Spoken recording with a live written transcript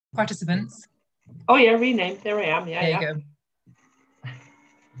participants. Oh yeah, rename. There I am. Yeah, There you go.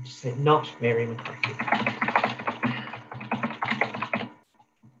 Just say not Mary McCarthy.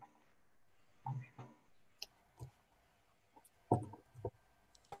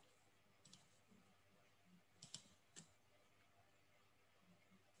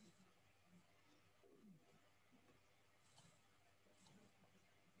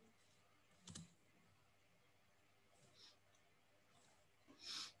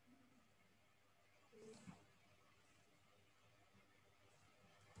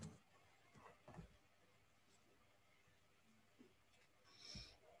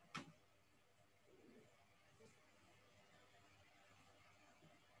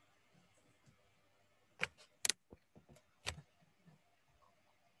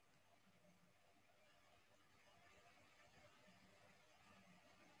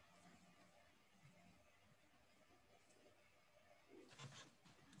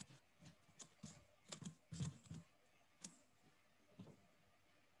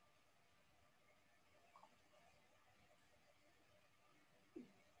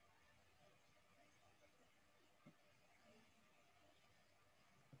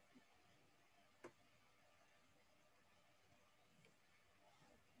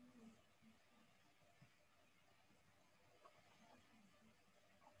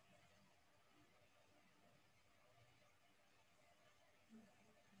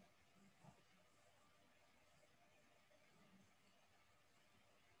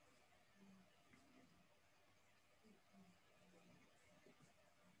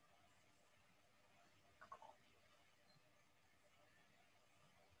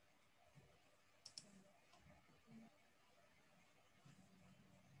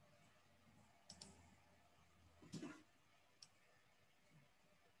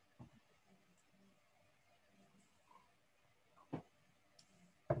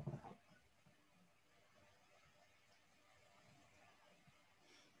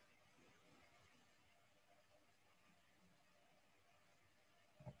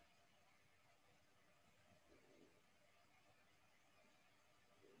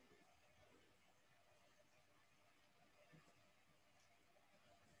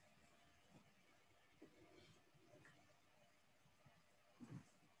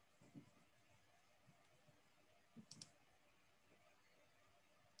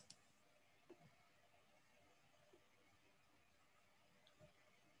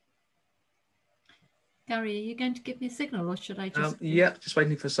 Gary, are you going to give me a signal, or should I just... Yeah, just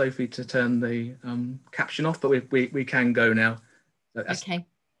waiting for Sophie to turn the caption off, but we can go now. Okay.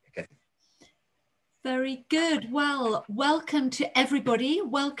 Very good. Well, welcome to everybody.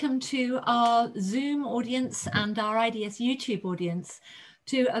 Welcome to our Zoom audience and our IDS YouTube audience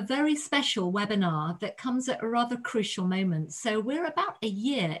to a very special webinar that comes at a rather crucial moment. So we're about a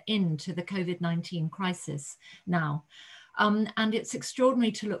year into the COVID-19 crisis now. And it's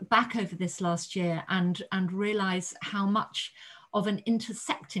extraordinary to look back over this last year and realize how much of an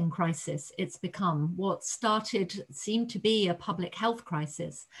intersecting crisis it's become. What seemed to be a public health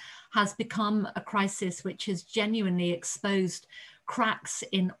crisis has become a crisis which has genuinely exposed cracks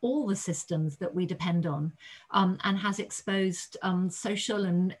in all the systems that we depend on, and has exposed social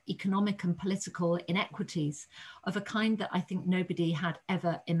and economic and political inequities of a kind that I think nobody had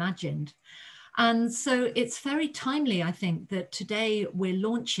ever imagined. And so it's very timely, I think, that today we're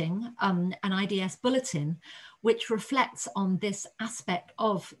launching an IDS Bulletin, which reflects on this aspect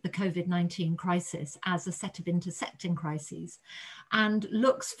of the COVID-19 crisis as a set of intersecting crises, and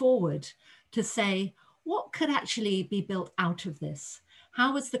looks forward to say, what could actually be built out of this?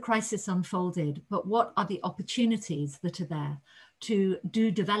 How has the crisis unfolded, but what are the opportunities that are there to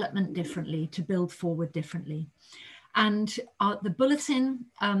do development differently, to build forward differently? And the bulletin,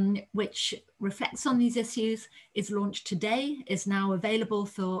 which reflects on these issues, is launched today, is now available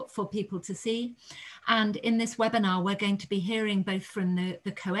for people to see. And in this webinar, we're going to be hearing both from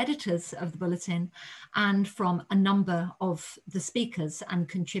the co-editors of the bulletin and from a number of the speakers and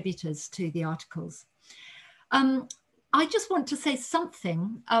contributors to the articles. I just want to say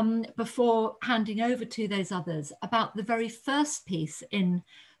something before handing over to those others about the very first piece in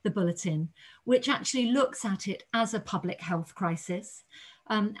the bulletin, which actually looks at it as a public health crisis,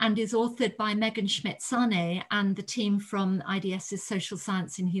 and is authored by Megan Schmidt-Sane and the team from IDS's Social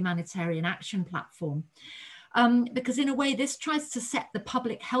Science and Humanitarian Action platform. Because in a way, this tries to set the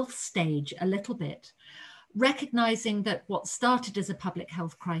public health stage a little bit, recognizing that what started as a public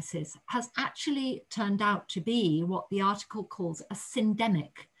health crisis has actually turned out to be what the article calls a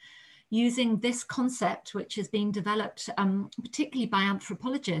syndemic, using this concept, which has been developed particularly by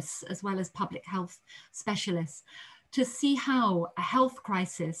anthropologists as well as public health specialists, to see how a health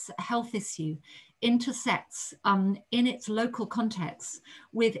crisis, a health issue, intersects in its local context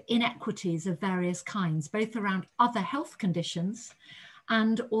with inequities of various kinds, both around other health conditions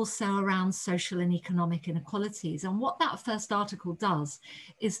and also around social and economic inequalities. And what that first article does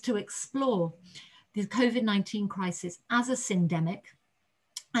is to explore the COVID-19 crisis as a syndemic,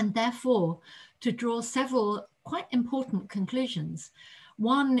 and therefore to draw several quite important conclusions.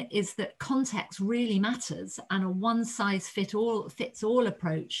 One is that context really matters, and a one-size-fits-all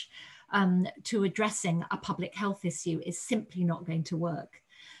approach to addressing a public health issue is simply not going to work.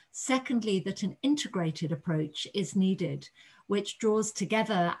 Secondly, that an integrated approach is needed, which draws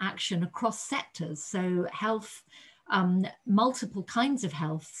together action across sectors. So health, multiple kinds of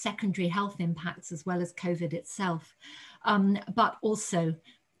health, secondary health impacts, as well as COVID itself, but also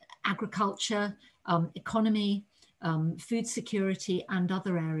agriculture, economy, food security, and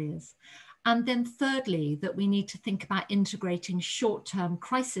other areas. And then thirdly, that we need to think about integrating short-term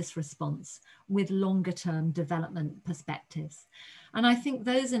crisis response with longer-term development perspectives. And I think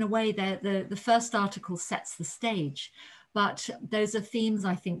those, in a way, the first article sets the stage, but those are themes,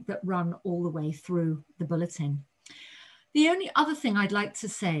 I think, that run all the way through the bulletin. The only other thing I'd like to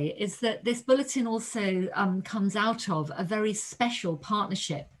say is that this bulletin also comes out of a very special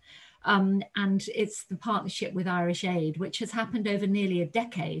partnership. And it's the partnership with Irish Aid, which has happened over nearly a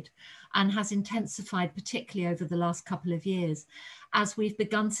decade and has intensified particularly over the last couple of years, as we've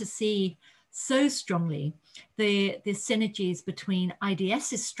begun to see so strongly the synergies between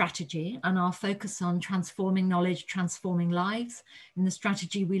IDS's strategy and our focus on transforming knowledge, transforming lives in the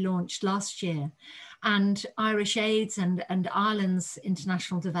strategy we launched last year, and Irish Aid's and Ireland's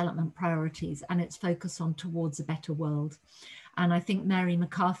international development priorities and its focus on towards a better world. And I think Mary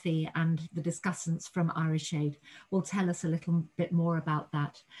McCarthy and the discussants from Irish Aid will tell us a little bit more about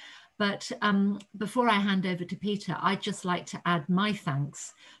that. But before I hand over to Peter, I'd just like to add my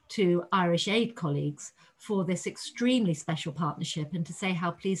thanks to Irish Aid colleagues for this extremely special partnership, and to say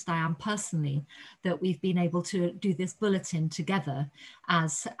how pleased I am personally that we've been able to do this bulletin together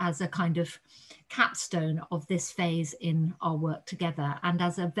as a kind of capstone of this phase in our work together, and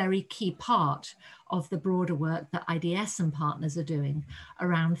as a very key part of the broader work that IDS and partners are doing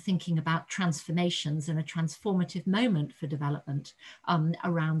around thinking about transformations and a transformative moment for development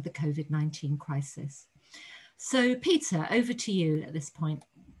around the COVID-19 crisis. So Peter, over to you at this point.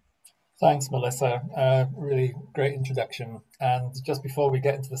 Thanks, Melissa. Really great introduction. And just before we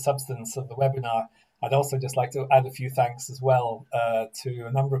get into the substance of the webinar, I'd also just like to add a few thanks as well to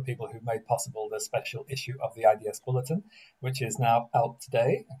a number of people who made possible the special issue of the IDS Bulletin, which is now out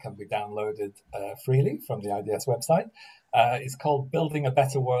today and can be downloaded freely from the IDS website. It's called Building a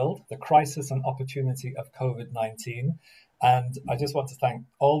Better World, the Crisis and Opportunity of COVID-19. And I just want to thank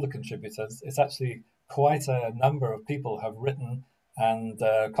all the contributors. It's actually quite a number of people have written and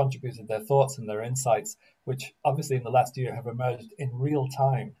contributed their thoughts and their insights, which obviously in the last year have emerged in real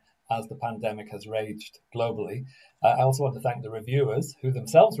time as the pandemic has raged globally. I also want to thank the reviewers, who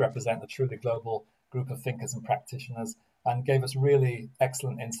themselves represent a truly global group of thinkers and practitioners, and gave us really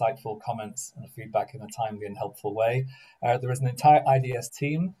excellent, insightful comments and feedback in a timely and helpful way. There is an entire IDS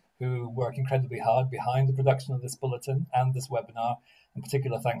team who work incredibly hard behind the production of this bulletin and this webinar. In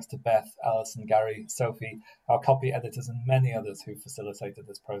particular, thanks to Beth, Alison, Gary, Sophie, our copy editors, and many others who facilitated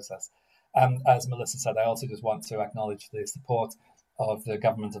this process. As Melissa said, I also just want to acknowledge the support of the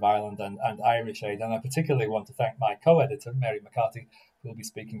Government of Ireland and Irish Aid. And I particularly want to thank my co-editor, Mary McCarthy, who will be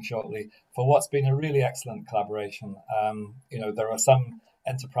speaking shortly, for what's been a really excellent collaboration. There are some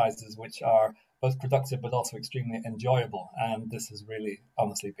enterprises which are both productive but also extremely enjoyable, and this has really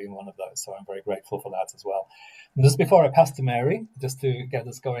honestly been one of those, so I'm very grateful for that as well. And just before I pass to Mary, just to get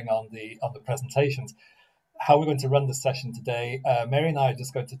us going on the presentations, how we're going to run this session today, Mary and I are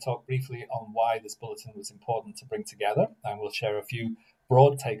just going to talk briefly on why this bulletin was important to bring together, and we'll share a few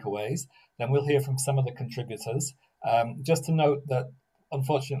broad takeaways. Then we'll hear from some of the contributors. Just to note that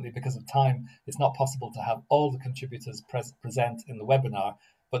unfortunately, because of time, it's not possible to have all the contributors present in the webinar,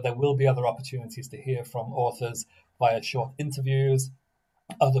 but there will be other opportunities to hear from authors via short interviews,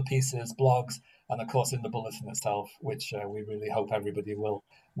 other pieces, blogs, and of course in the bulletin itself, which we really hope everybody will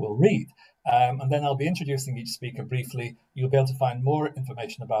read. And then I'll be introducing each speaker briefly. You'll be able to find more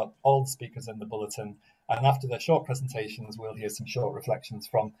information about all the speakers in the bulletin. And after their short presentations, we'll hear some short reflections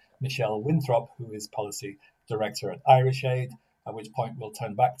from Michelle Winthrop, who is Policy Director at Irish Aid, at which point we'll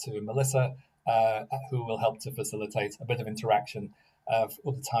turn back to Melissa, who will help to facilitate a bit of interaction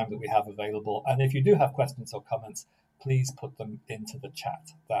for the time that we have available. And if you do have questions or comments, please put them into the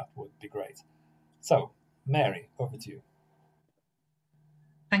chat. That would be great. So, Mary, over to you.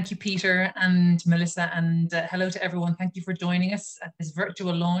 Thank you, Peter and Melissa, and hello to everyone. Thank you for joining us at this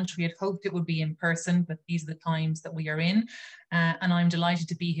virtual launch. We had hoped it would be in person, but these are the times that we are in. And I'm delighted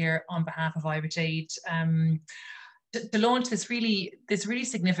to be here on behalf of Irish Aid to launch this really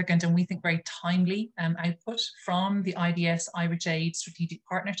significant and we think very timely output from the IDS Irish Aid Strategic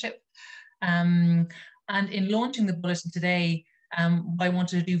Partnership. And in launching the bulletin today, what I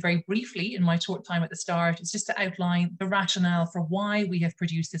wanted to do very briefly in my short time at the start is just to outline the rationale for why we have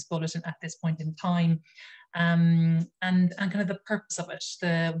produced this bulletin at this point in time, and kind of the purpose of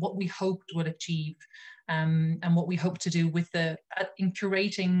it, what we hoped would achieve, and what we hope to do with in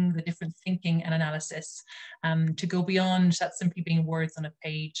curating the different thinking and analysis, to go beyond that simply being words on a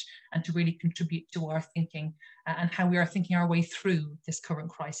page and to really contribute to our thinking and how we are thinking our way through this current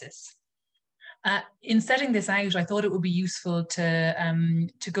crisis. In setting this out, I thought it would be useful to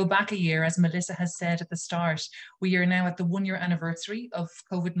go back a year, as Melissa has said at the start. We are now at the 1-year anniversary of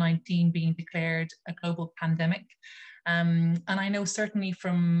COVID-19 being declared a global pandemic. And I know certainly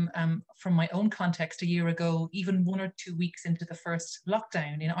from my own context a year ago, even 1 or 2 weeks into the first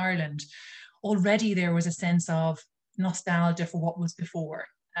lockdown in Ireland, already there was a sense of nostalgia for what was before.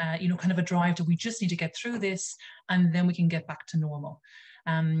 Kind of a drive to, we just need to get through this and then we can get back to normal.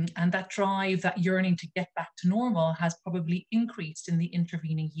 And that drive, that yearning to get back to normal has probably increased in the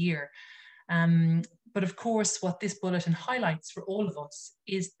intervening year. But of course, what this bulletin highlights for all of us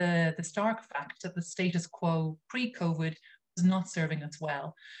is the stark fact that the status quo pre-COVID was not serving us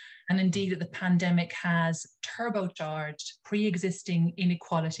well. And indeed that the pandemic has turbocharged pre-existing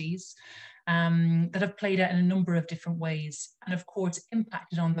inequalities that have played out in a number of different ways, and of course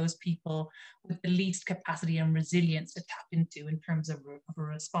impacted on those people with the least capacity and resilience to tap into in terms of a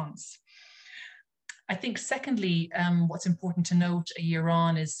response. I think secondly, what's important to note a year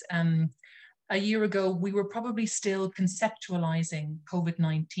on is a year ago we were probably still conceptualizing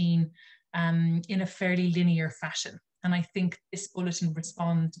COVID-19 in a fairly linear fashion. And I think this bulletin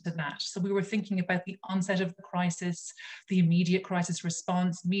responds to that. So we were thinking about the onset of the crisis, the immediate crisis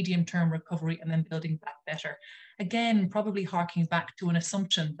response, medium-term recovery, and then building back better. Again, probably harking back to an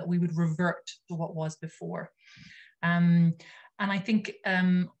assumption that we would revert to what was before. And I think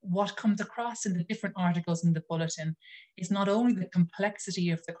what comes across in the different articles in the bulletin is not only the complexity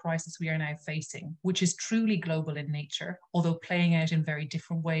of the crisis we are now facing, which is truly global in nature, although playing out in very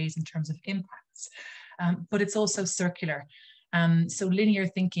different ways in terms of impacts, but it's also circular. So linear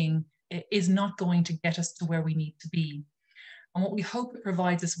thinking is not going to get us to where we need to be. And what we hope it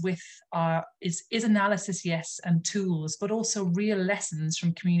provides us with is analysis, yes, and tools, but also real lessons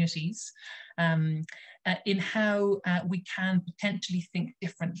from communities in how we can potentially think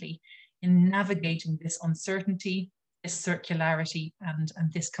differently in navigating this uncertainty, this circularity,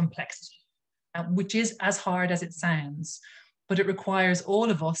 and this complexity, which is as hard as it sounds, but it requires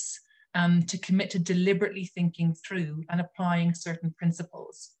all of us to commit to deliberately thinking through and applying certain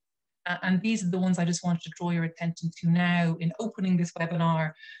principles. And these are the ones I just wanted to draw your attention to now in opening this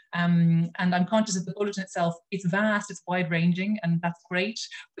webinar. And I'm conscious of the bulletin itself. It's vast, it's wide-ranging, and that's great,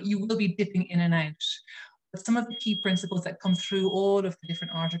 but you will be dipping in and out. But some of the key principles that come through all of the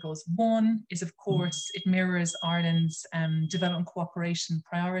different articles. One is, of course, it mirrors Ireland's development cooperation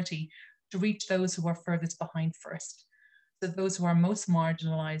priority to reach those who are furthest behind first. So those who are most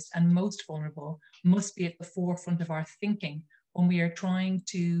marginalized and most vulnerable must be at the forefront of our thinking when we are trying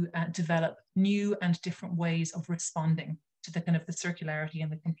to develop new and different ways of responding to the kind of the circularity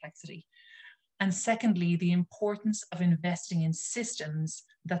and the complexity. And secondly, the importance of investing in systems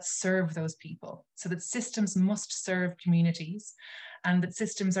that serve those people. So that systems must serve communities, and that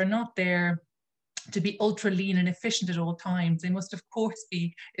systems are not there to be ultra lean and efficient at all times. They must of course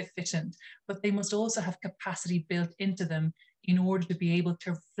be efficient, but they must also have capacity built into them in order to be able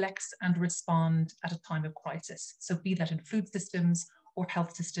to flex and respond at a time of crisis. So be that in food systems or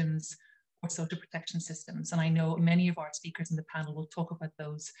health systems or social protection systems. And I know many of our speakers in the panel will talk about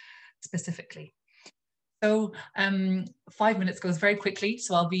those specifically. So 5 minutes goes very quickly,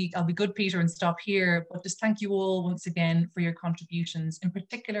 so I'll be good, Peter, and stop here. But just thank you all once again for your contributions, in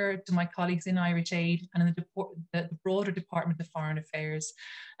particular to my colleagues in Irish Aid and in the broader Department of Foreign Affairs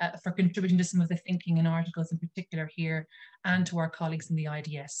for contributing to some of the thinking and articles in particular here, and to our colleagues in the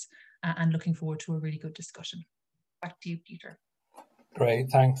IDS, and looking forward to a really good discussion. Back to you, Peter. Great,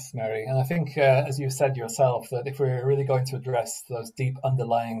 thanks, Mary. And I think, as you said yourself, that if we're really going to address those deep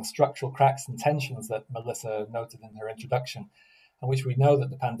underlying structural cracks and tensions that Melissa noted in her introduction, and which we know that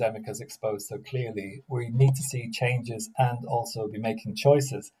the pandemic has exposed so clearly, we need to see changes and also be making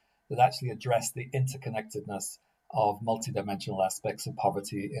choices that actually address the interconnectedness of multidimensional aspects of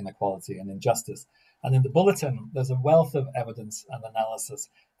poverty, inequality, and injustice. And in the bulletin, there's a wealth of evidence and analysis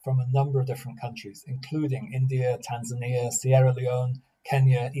from a number of different countries, including India, Tanzania, Sierra Leone,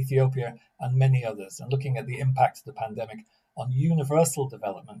 Kenya, Ethiopia, and many others, and looking at the impact of the pandemic on universal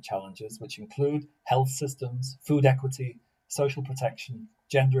development challenges, which include health systems, food equity, social protection,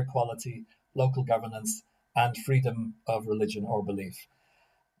 gender equality, local governance, and freedom of religion or belief.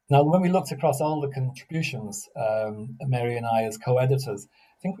 Now, when we looked across all the contributions, Mary and I as co-editors,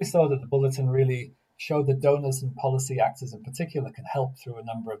 I think we saw that the bulletin really showed that donors and policy actors in particular can help through a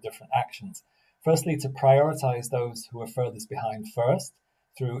number of different actions. Firstly, to prioritize those who are furthest behind first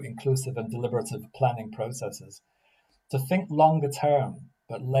through inclusive and deliberative planning processes. To think longer term,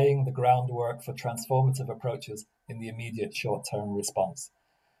 but laying the groundwork for transformative approaches in the immediate short-term response.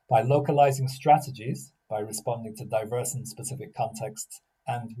 By localizing strategies, by responding to diverse and specific contexts,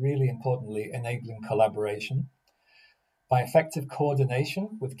 and really importantly, enabling collaboration. By effective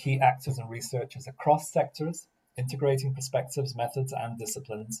coordination with key actors and researchers across sectors, integrating perspectives, methods, and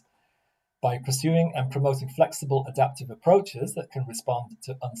disciplines. By pursuing and promoting flexible, adaptive approaches that can respond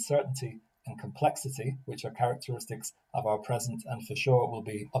to uncertainty and complexity, which are characteristics of our present and for sure will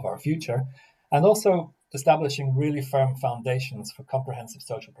be of our future, and also establishing really firm foundations for comprehensive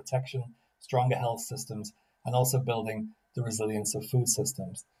social protection, stronger health systems, and also building the resilience of food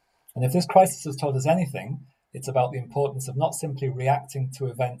systems. And if this crisis has taught us anything, it's about the importance of not simply reacting to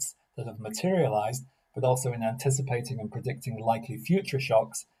events that have materialized, but also in anticipating and predicting likely future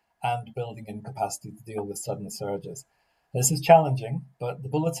shocks and building in capacity to deal with sudden surges. This is challenging, but the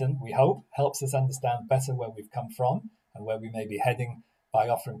bulletin, we hope, helps us understand better where we've come from and where we may be heading by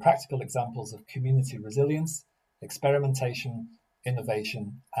offering practical examples of community resilience, experimentation,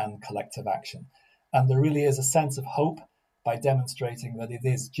 innovation, and collective action. And there really is a sense of hope by demonstrating that it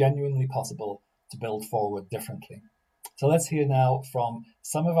is genuinely possible to build forward differently. So let's hear now from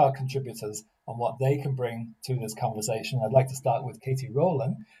some of our contributors on what they can bring to this conversation. I'd like to start with Katie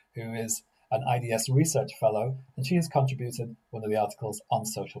Rowland, who is an IDS research fellow, and she has contributed one of the articles on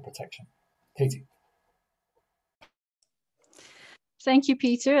social protection. Katie. Thank you,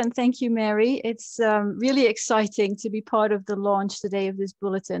 Peter, and thank you, Mary. It's really exciting to be part of the launch today of this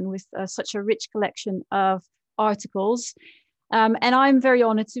bulletin with such a rich collection of articles. And I'm very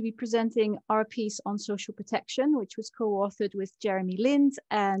honored to be presenting our piece on social protection, which was co-authored with Jeremy Lind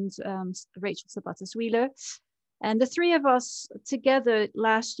and Rachel Sabatas-Wheeler. And the three of us together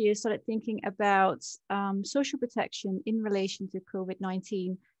last year started thinking about social protection in relation to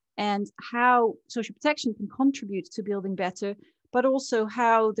COVID-19 and how social protection can contribute to building better, but also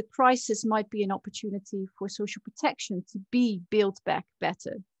how the crisis might be an opportunity for social protection to be built back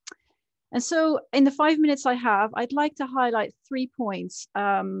better. And so in the 5 minutes I have, I'd like to highlight 3 points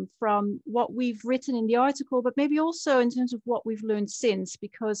from what we've written in the article, but maybe also in terms of what we've learned since,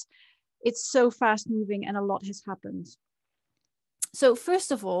 because it's so fast moving and a lot has happened. So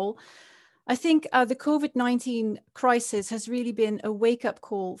first of all, I think the COVID-19 crisis has really been a wake-up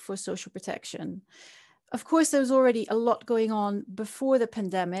call for social protection. Of course, there was already a lot going on before the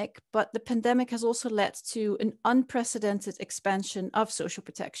pandemic, but the pandemic has also led to an unprecedented expansion of social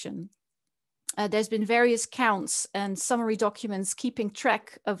protection. There's been various counts and summary documents keeping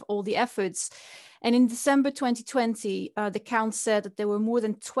track of all the efforts. And in December 2020, the count said that there were more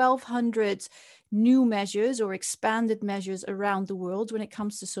than 1,200 new measures or expanded measures around the world when it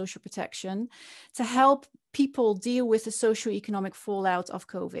comes to social protection to help people deal with the socio-economic fallout of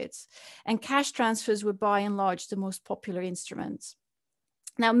COVID. And cash transfers were by and large the most popular instruments.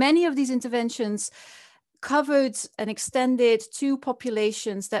 Now, many of these interventions covered and extended to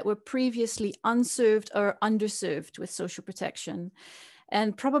populations that were previously unserved or underserved with social protection.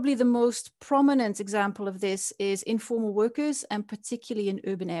 And probably the most prominent example of this is informal workers, and particularly in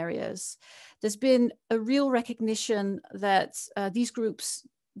urban areas. There's been a real recognition that these groups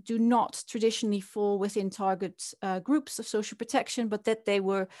do not traditionally fall within target groups of social protection, but that they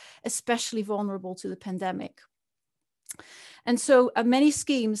were especially vulnerable to the pandemic. And so many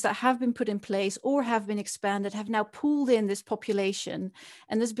schemes that have been put in place or have been expanded have now pulled in this population.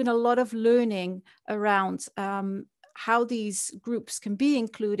 And there's been a lot of learning around how these groups can be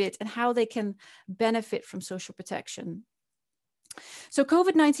included and how they can benefit from social protection. So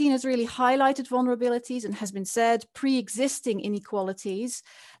COVID-19 has really highlighted vulnerabilities and has been said pre-existing inequalities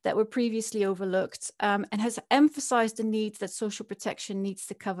that were previously overlooked, and has emphasized the need that social protection needs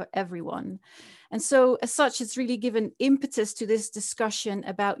to cover everyone. And so as such, it's really given impetus to this discussion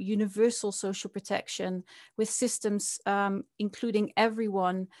about universal social protection with systems including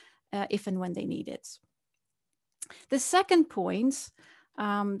everyone if and when they need it. The second point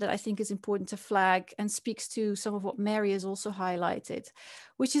that I think is important to flag and speaks to some of what Mary has also highlighted,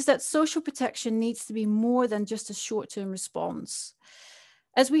 which is that social protection needs to be more than just a short-term response.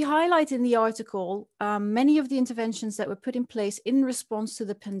 As we highlight in the article, many of the interventions that were put in place in response to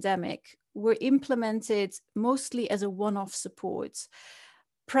the pandemic were implemented mostly as a one-off support,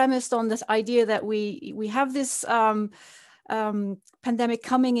 premised on this idea that we have this pandemic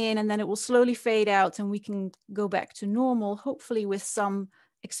coming in and then it will slowly fade out and we can go back to normal, hopefully with some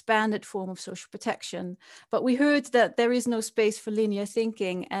expanded form of social protection. But we heard that there is no space for linear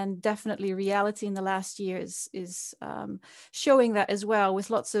thinking, and definitely reality in the last year is showing that as well,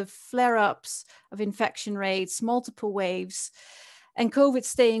 with lots of flare-ups of infection rates, multiple waves, and COVID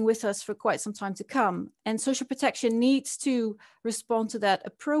staying with us for quite some time to come. And social protection needs to respond to that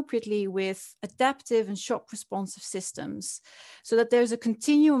appropriately with adaptive and shock responsive systems, so that there's a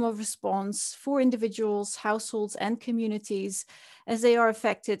continuum of response for individuals, households, and communities as they are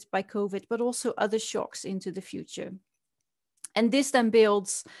affected by COVID, but also other shocks into the future. And this then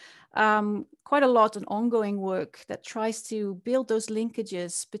builds quite a lot on ongoing work that tries to build those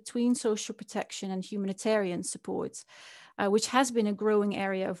linkages between social protection and humanitarian support, which has been a growing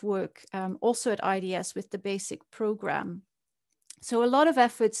area of work also at IDS with the basic program. So a lot of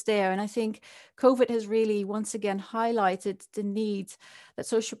efforts there. And I think COVID has really once again highlighted the need that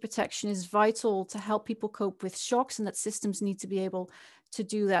social protection is vital to help people cope with shocks, and that systems need to be able to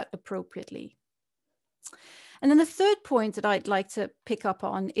do that appropriately. And then the third point that I'd like to pick up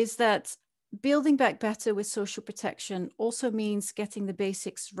on is that building back better with social protection also means getting the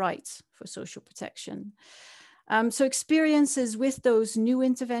basics right for social protection. So experiences with those new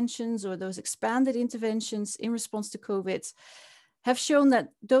interventions or those expanded interventions in response to COVID have shown that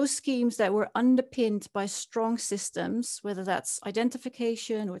those schemes that were underpinned by strong systems, whether that's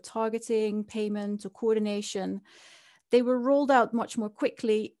identification or targeting, payment or coordination, they were rolled out much more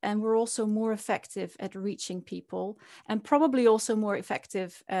quickly and were also more effective at reaching people, and probably also more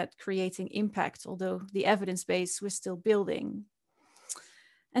effective at creating impact, although the evidence base was still building.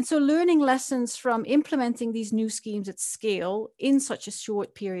 And so learning lessons from implementing these new schemes at scale in such a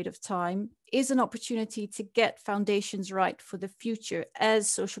short period of time is an opportunity to get foundations right for the future as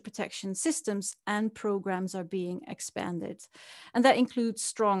social protection systems and programs are being expanded. And that includes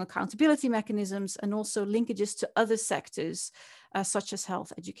strong accountability mechanisms and also linkages to other sectors, such as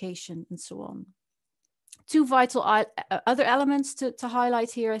health, education, and so on. Two vital other elements to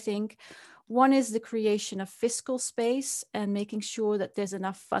highlight here, I think. One is the creation of fiscal space and making sure that there's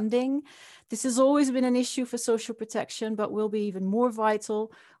enough funding. This has always been an issue for social protection, but will be even more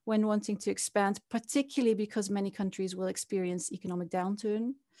vital when wanting to expand, particularly because many countries will experience economic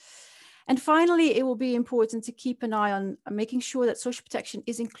downturn. And finally, it will be important to keep an eye on making sure that social protection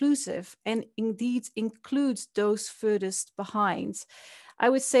is inclusive and indeed includes those furthest behind. I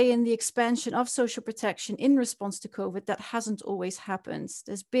would say in the expansion of social protection in response to COVID, that hasn't always happened.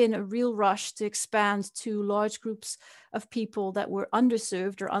 There's been a real rush to expand to large groups of people that were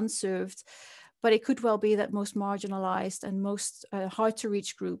underserved or unserved, but it could well be that most marginalized and most hard to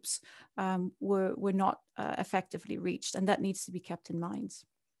reach groups were not effectively reached, and that needs to be kept in mind.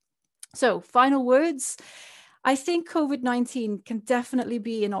 So final words. I think COVID-19 can definitely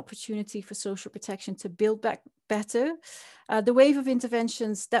be an opportunity for social protection to build back better. The wave of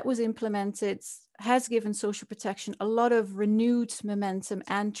interventions that was implemented has given social protection a lot of renewed momentum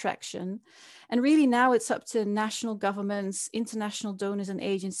and traction. And really now it's up to national governments, international donors and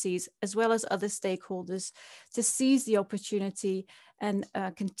agencies, as well as other stakeholders to seize the opportunity and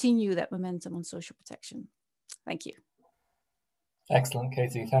continue that momentum on social protection. Thank you. Excellent,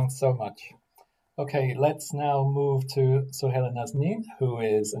 Katie. Thanks so much. Okay, let's now move to Sohaila Nazneen, who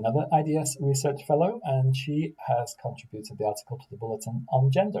is another IDS Research Fellow, and she has contributed the article to the Bulletin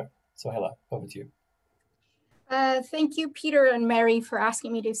on gender. Sohaila, over to you. Thank you, Peter and Mary, for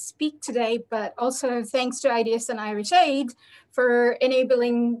asking me to speak today, but also thanks to IDS and Irish Aid for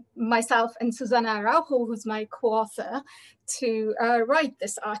enabling myself and Susana Araujo, who's my co-author, to write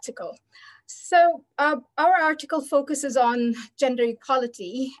this article. So our article focuses on gender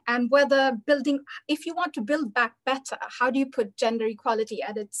equality and whether if you want to build back better, how do you put gender equality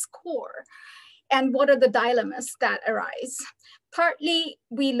at its core? And what are the dilemmas that arise? Partly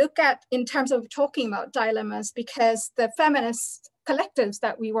we look at in terms of talking about dilemmas because the feminist collectives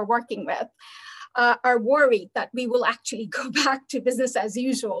that we were working with are worried that we will actually go back to business as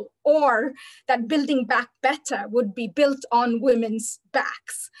usual, or that building back better would be built on women's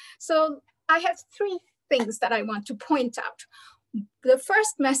backs. So I have three things that I want to point out. The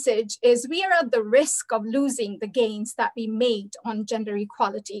first message is we are at the risk of losing the gains that we made on gender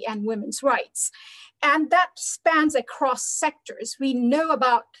equality and women's rights. And that spans across sectors. We know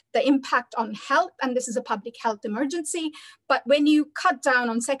about the impact on health, and this is a public health emergency. But when you cut down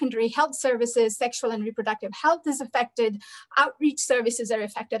on secondary health services, sexual and reproductive health is affected, outreach services are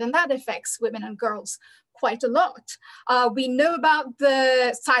affected, and that affects women and girls quite a lot. We know about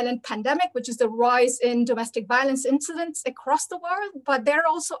the silent pandemic, which is the rise in domestic violence incidents across the world, but there are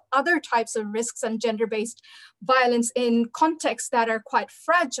also other types of risks and gender-based violence in contexts that are quite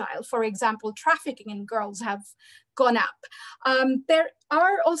fragile. For example, trafficking in girls have gone up. There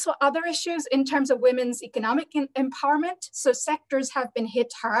are also other issues in terms of women's economic empowerment. So sectors have been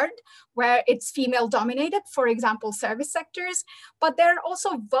hit hard where it's female dominated, for example, service sectors, but there are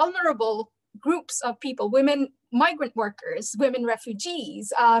also vulnerable groups of people, women, migrant workers, women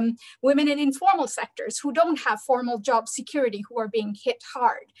refugees, women in informal sectors who don't have formal job security, who are being hit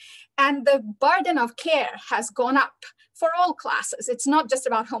hard. And the burden of care has gone up for all classes. It's not just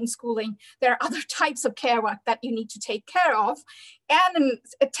about homeschooling. There are other types of care work that you need to take care of and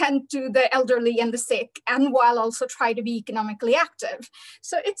attend to the elderly and the sick, and while also try to be economically active.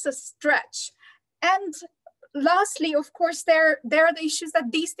 So it's a stretch. And lastly, of course, there are the issues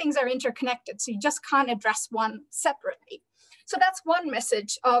that these things are interconnected, so you just can't address one separately. So that's one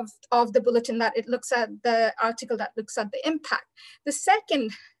message of the bulletin, that it looks at the article that looks at the impact. The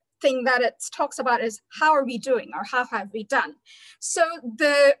second thing that it talks about is how are we doing, or how have we done? So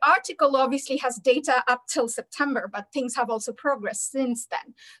the article obviously has data up till September, but things have also progressed since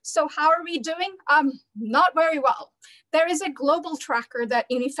then. So how are we doing? Not very well. There is a global tracker that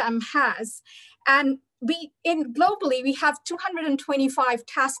UNIFEM has, and globally, we have 225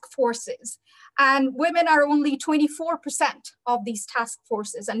 task forces, and women are only 24% of these task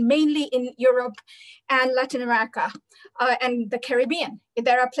forces, and mainly in Europe and Latin America and the Caribbean.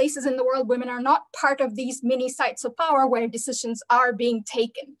 There are places in the world women are not part of these mini sites of power where decisions are being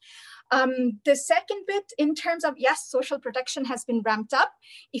taken. The second bit, in terms of, yes, social protection has been ramped up.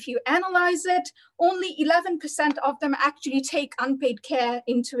 If you analyze it, only 11% of them actually take unpaid care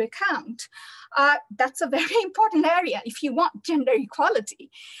into account. That's a very important area if you want gender equality.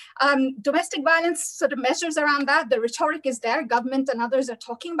 Domestic violence sort of measures around that, the rhetoric is there, government and others are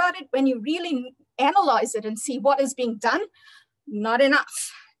talking about it. When you really analyze it and see what is being done, not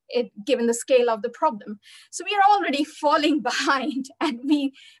enough. Given the scale of the problem. So we are already falling behind, and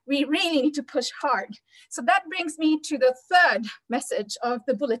we really need to push hard. So that brings me to the third message of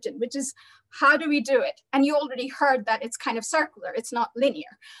the bulletin, which is how do we do it? And you already heard that it's kind of circular, it's not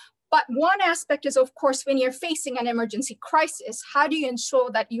linear. But one aspect is, of course, when you're facing an emergency crisis, how do you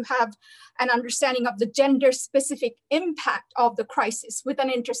ensure that you have an understanding of the gender-specific impact of the crisis with an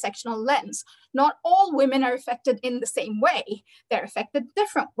intersectional lens? Not all women are affected in the same way. They're affected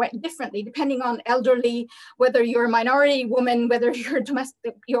differently, depending on elderly, whether you're a minority woman, whether you're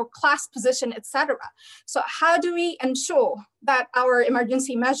domestic, your class position, etc. So how do we ensure that our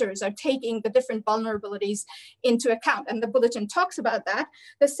emergency measures are taking the different vulnerabilities into account? And the bulletin talks about that.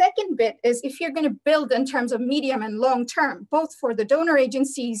 The second bit is, if you're going to build in terms of medium and long term, both for the donor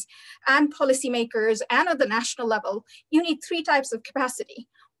agencies and policymakers and at the national level, you need three types of capacity.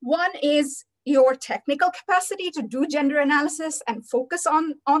 One is your technical capacity to do gender analysis and focus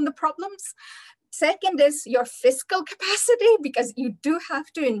on the problems. Second is your fiscal capacity, because you do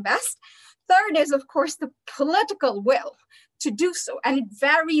have to invest. Third is, of course, the political will to do so, and it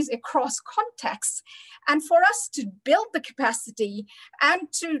varies across contexts. And for us to build the capacity and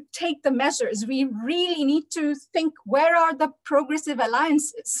to take the measures, we really need to think, where are the progressive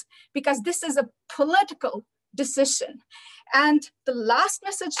alliances? Because this is a political decision. And the last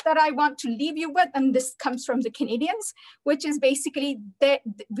message that I want to leave you with, and this comes from the Canadians, which is basically that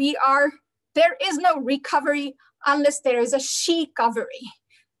there is no recovery unless there is a she-covery.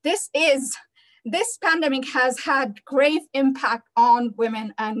 This pandemic has had grave impact on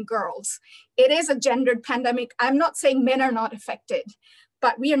women and girls. It is a gendered pandemic. I'm not saying men are not affected,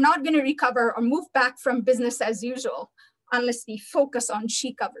 but we are not going to recover or move back from business as usual unless we focus on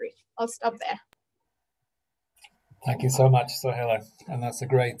she-covery. I'll stop there. Thank you so much, Sohaila. And that's a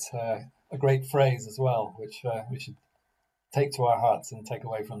great phrase as well, which we should take to our hearts and take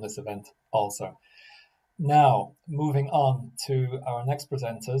away from this event also. Now, moving on to our next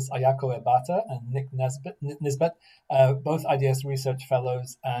presenters, Ayako Ebata and Nick Nisbet, both IDS research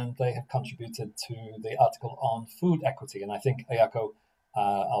fellows, and they have contributed to the article on food equity. And I think, Ayako,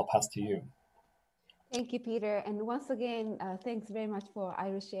 I'll pass to you. Thank you, Peter. And once again, thanks very much for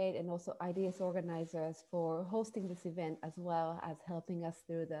Irish Aid and also IDS organizers for hosting this event, as well as helping us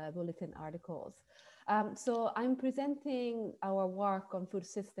through the bulletin articles. So I'm presenting our work on food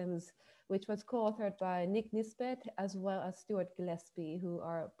systems, which was co-authored by Nick Nisbet as well as Stuart Gillespie, who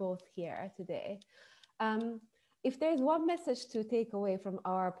are both here today. If there's one message to take away from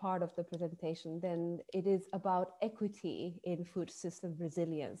our part of the presentation, then it is about equity in food system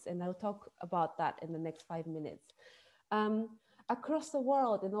resilience. And I'll talk about that in the next 5 minutes. Across the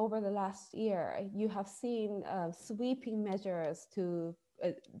world and over the last year, you have seen sweeping measures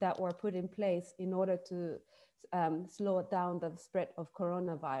that were put in place in order to slow down the spread of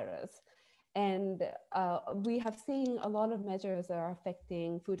coronavirus. And we have seen a lot of measures that are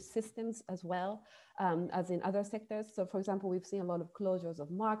affecting food systems as well as in other sectors. So for example, we've seen a lot of closures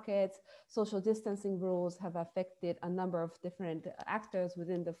of markets. Social distancing rules have affected a number of different actors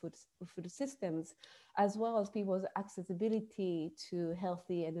within the food systems, as well as people's accessibility to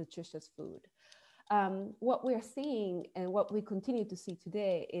healthy and nutritious food. What we're seeing and what we continue to see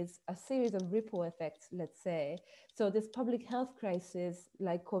today is a series of ripple effects, let's say. So this public health crisis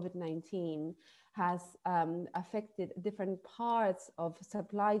like COVID-19 has affected different parts of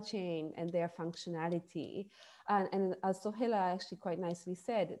supply chain and their functionality. And as Sohela actually quite nicely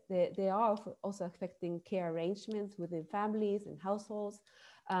said, they are also affecting care arrangements within families and households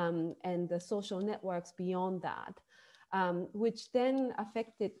and the social networks beyond that. Which then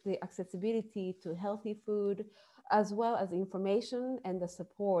affected the accessibility to healthy food, as well as information and the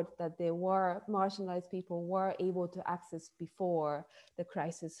support that marginalized people were able to access before the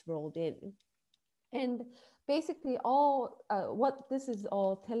crisis rolled in. And basically what this is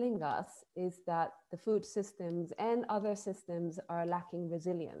all telling us is that the food systems and other systems are lacking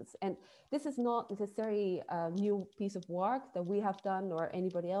resilience. And this is not necessarily a new piece of work that we have done or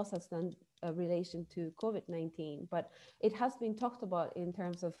anybody else has done in relation to COVID-19, but it has been talked about in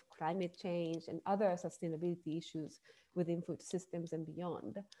terms of climate change and other sustainability issues within food systems and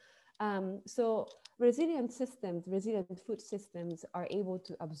beyond. So resilient food systems are able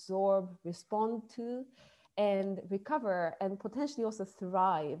to absorb, respond to, and recover and potentially also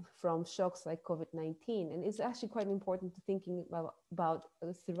thrive from shocks like COVID-19. And it's actually quite important to thinking about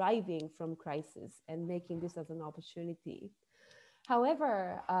thriving from crisis and making this as an opportunity.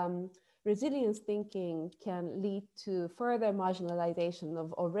 However, resilience thinking can lead to further marginalization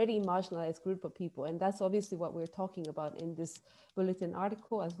of already marginalized group of people. And that's obviously what we're talking about in this bulletin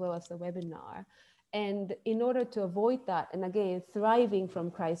article, as well as the webinar. And in order to avoid that, and again, thriving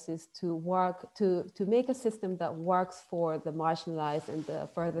from crisis to work, to make a system that works for the marginalized and the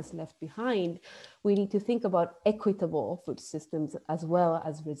furthest left behind, we need to think about equitable food systems as well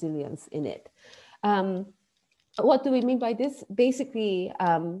as resilience in it. What do we mean by this? Basically,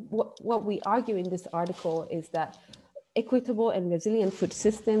 what we argue in this article is that equitable and resilient food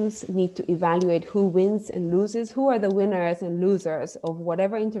systems need to evaluate who wins and loses, who are the winners and losers of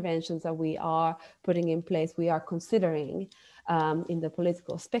whatever interventions that we are putting in place, we are considering in the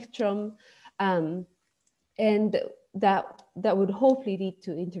political spectrum. And that would hopefully lead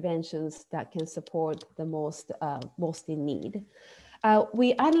to interventions that can support the most in need.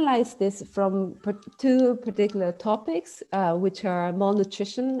 We analyzed this from two particular topics, which are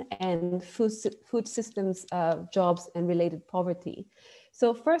malnutrition and food systems jobs and related poverty.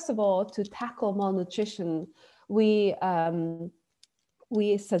 So first of all, to tackle malnutrition, we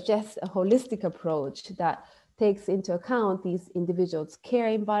suggest a holistic approach that takes into account these individuals' care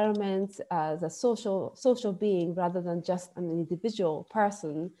environments as a social being rather than just an individual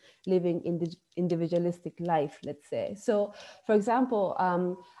person living in the individualistic life, let's say. So, for example,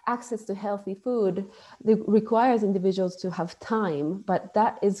 access to healthy food requires individuals to have time, but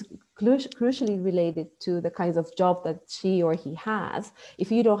that is crucially related to the kinds of job that she or he has.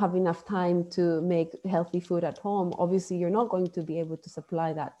 If you don't have enough time to make healthy food at home, obviously you're not going to be able to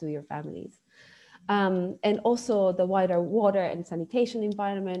supply that to your families. And also the wider water and sanitation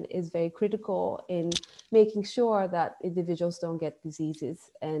environment is very critical in making sure that individuals don't get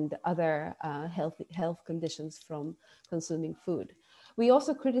diseases and other health conditions from consuming food. We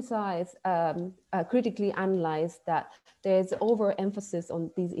also critically analyze that there's overemphasis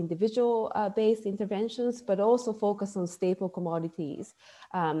on these individual-based interventions, but also focus on staple commodities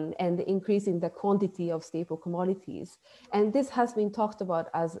and increasing the quantity of staple commodities. And this has been talked about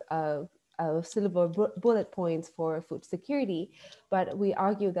as silver bullet points for food security, but we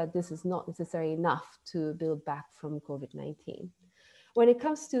argue that this is not necessarily enough to build back from COVID-19. When it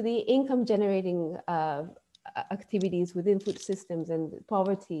comes to the income generating activities within food systems and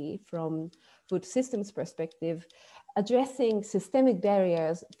poverty from food systems perspective, addressing systemic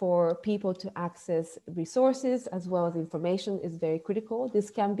barriers for people to access resources as well as information is very critical. This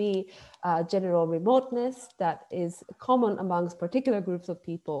can be general remoteness that is common amongst particular groups of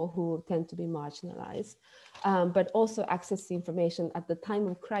people who tend to be marginalized, but also access to information at the time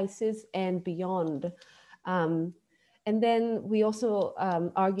of crisis and beyond. And And then we also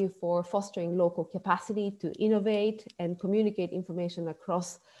argue for fostering local capacity to innovate and communicate information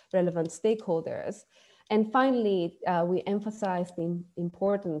across relevant stakeholders. And finally, we emphasize the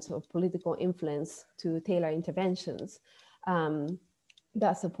importance of political influence to tailor interventions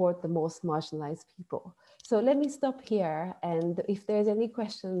that support the most marginalized people. So let me stop here. And if there's any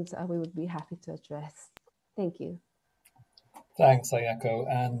questions, we would be happy to address. Thank you. Thanks, Ayako.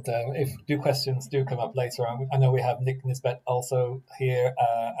 And if questions do come up later, I know we have Nick Nisbet also here,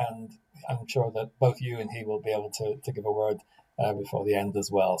 and I'm sure that both you and he will be able to give a word before the end as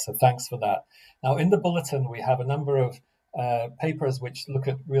well. So thanks for that. Now, in the bulletin, we have a number of papers which look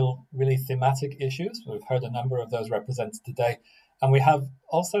at really thematic issues. We've heard a number of those represented today. And we have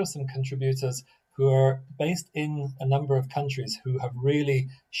also some contributors who are based in a number of countries who have really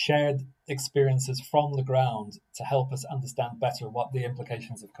shared experiences from the ground to help us understand better what the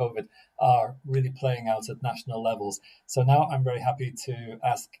implications of COVID are really playing out at national levels. So now I'm very happy to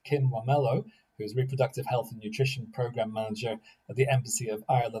ask Kim Wamelo, who's Reproductive Health and Nutrition Programme Manager at the Embassy of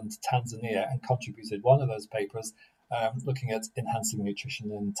Ireland, Tanzania, and contributed one of those papers looking at enhancing nutrition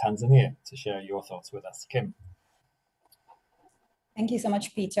in Tanzania, to share your thoughts with us. Kim. Thank you so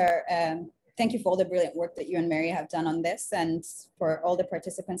much, Peter. Thank you for all the brilliant work that you and Mary have done on this. And for all the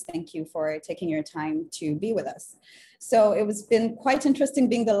participants, thank you for taking your time to be with us. So it was been quite interesting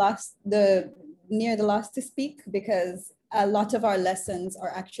being near the last to speak, because a lot of our lessons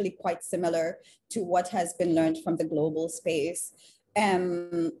are actually quite similar to what has been learned from the global space.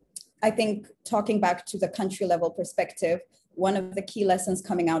 I think talking back to the country level perspective, one of the key lessons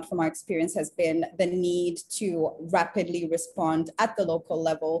coming out from our experience has been the need to rapidly respond at the local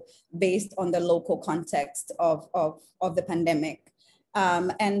level based on the local context of the pandemic.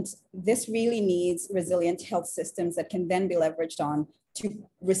 And this really needs resilient health systems that can then be leveraged on to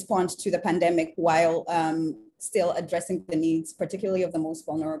respond to the pandemic while still addressing the needs, particularly of the most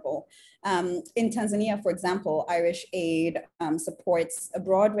vulnerable. In Tanzania, for example, Irish Aid supports a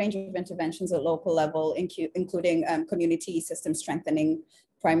broad range of interventions at local level, including community system strengthening,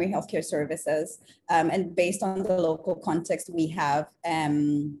 primary healthcare services. And based on the local context, we have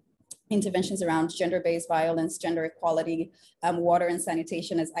interventions around gender-based violence, gender equality, water and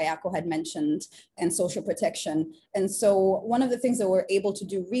sanitation, as Ayako had mentioned, and social protection. And so one of the things that we're able to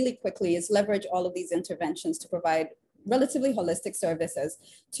do really quickly is leverage all of these interventions to provide relatively holistic services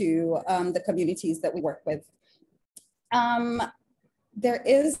to the communities that we work with. There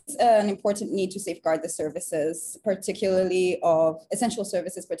is an important need to safeguard the services, particularly of essential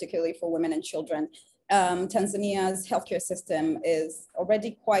services, particularly for women and children. Tanzania's healthcare system is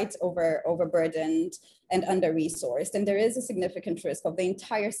already quite overburdened and under-resourced, and there is a significant risk of the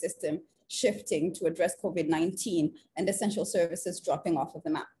entire system shifting to address COVID-19 and essential services dropping off of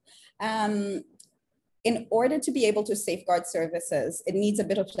the map. In order to be able to safeguard services, it needs a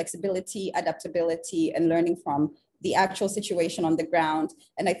bit of flexibility, adaptability, and learning from the actual situation on the ground.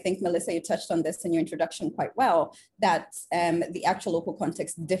 And I think, Melissa, you touched on this in your introduction quite well, that the actual local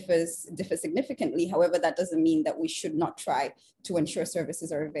context differs significantly. However, that doesn't mean that we should not try to ensure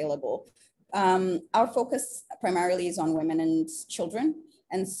services are available. Our focus primarily is on women and children.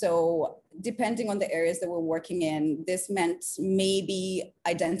 And so depending on the areas that we're working in, this meant maybe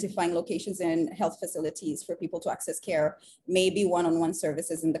identifying locations in health facilities for people to access care, maybe one-on-one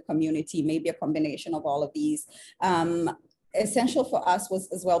services in the community, maybe a combination of all of these. Essential for us was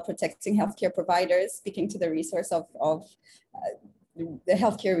as well protecting healthcare providers, speaking to the resource of the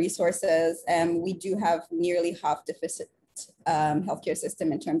healthcare resources. We do have nearly half deficit healthcare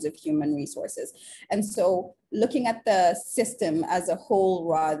system in terms of human resources. And so looking at the system as a whole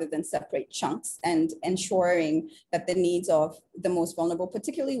rather than separate chunks and ensuring that the needs of the most vulnerable,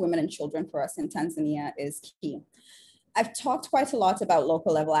 particularly women and children for us in Tanzania, is key. I've talked quite a lot about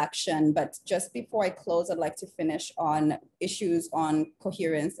local level action, but just before I close, I'd like to finish on issues on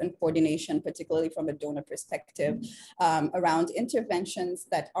coherence and coordination, particularly from a donor perspective, around interventions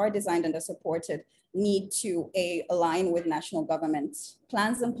that are designed and are supported need to align with national government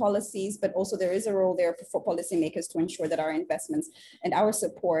plans and policies, but also there is a role there for policymakers to ensure that our investments and our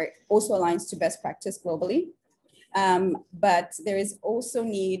support also aligns to best practice globally. But there is also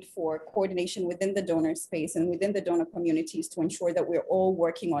need for coordination within the donor space and within the donor communities to ensure that we're all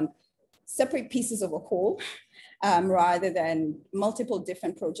working on separate pieces of a whole, rather than multiple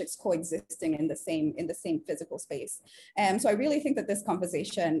different projects coexisting in the same physical space. So I really think that this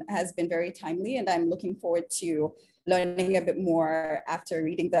conversation has been very timely, and I'm looking forward to learning a bit more after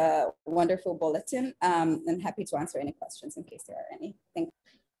reading the wonderful bulletin, and happy to answer any questions in case there are any. Thank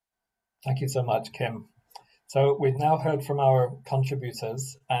you. Thank you so much, Kim. So we've now heard from our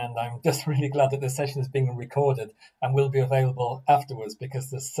contributors, and I'm just really glad that this session is being recorded and will be available afterwards, because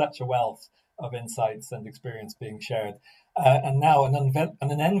there's such a wealth of insights and experience being shared. And now an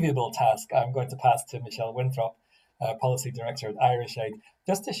unenviable task I'm going to pass to Michelle Winthrop, Policy Director at Irish Aid,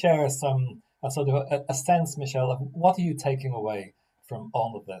 just to share a sense, Michelle, of what are you taking away from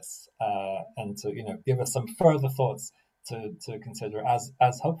all of this, and to give us some further thoughts to consider as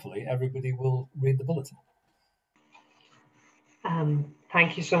hopefully everybody will read the bulletin.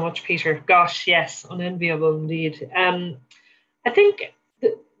 Thank you so much, Peter. Gosh, yes, unenviable indeed. I think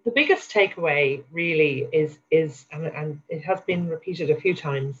the biggest takeaway really is and it has been repeated a few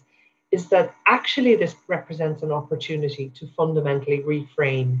times, is that actually this represents an opportunity to fundamentally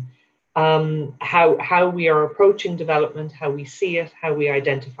reframe how we are approaching development, how we see it, how we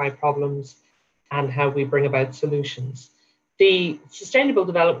identify problems, and how we bring about solutions. The Sustainable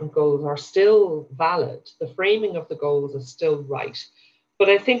Development Goals are still valid. The framing of the goals is still right. But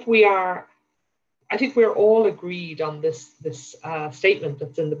I think we're all agreed on this statement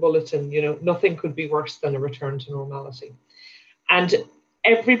that's in the bulletin. Nothing could be worse than a return to normality. And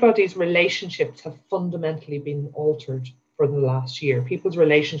everybody's relationships have fundamentally been altered for the last year. People's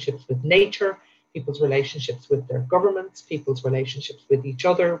relationships with nature, people's relationships with their governments, people's relationships with each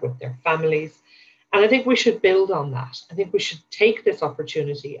other, with their families. And I think we should build on that. I think we should take this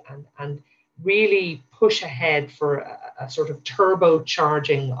opportunity and really push ahead for a sort of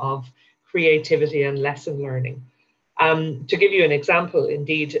turbocharging of creativity and lesson learning. To give you an example,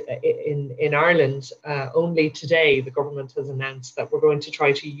 indeed, in Ireland, only today the government has announced that we're going to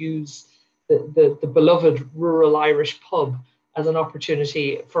try to use the beloved rural Irish pub as an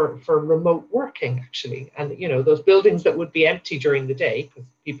opportunity for remote working, actually. And, those buildings that would be empty during the day, because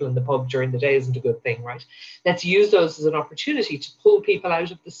people in the pub during the day isn't a good thing, right? Let's use those as an opportunity to pull people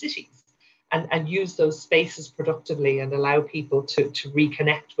out of the cities and use those spaces productively and allow people to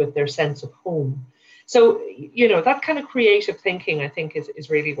reconnect with their sense of home. So, that kind of creative thinking, I think, is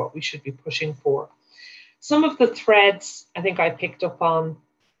really what we should be pushing for. Some of the threads I think I picked up on,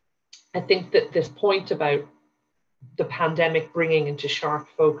 I think that this point about the pandemic bringing into sharp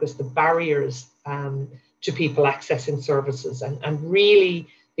focus the barriers to people accessing services and really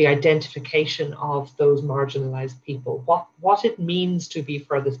the identification of those marginalized people, what it means to be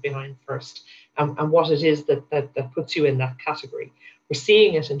furthest behind first, and what it is that puts you in that category. We're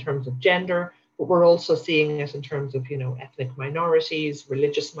seeing it in terms of gender, but we're also seeing it in terms of ethnic minorities,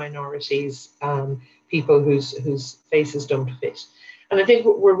 religious minorities, people whose faces don't fit. And I think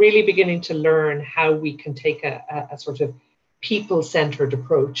we're really beginning to learn how we can take a sort of people-centered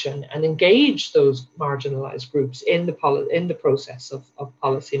approach and engage those marginalized groups in the process of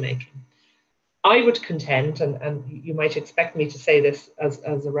policy making. I would contend, and you might expect me to say this as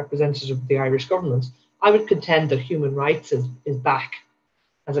a representative of the Irish government, I would contend that human rights is back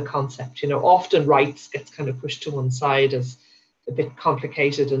as a concept. Often rights gets kind of pushed to one side as a bit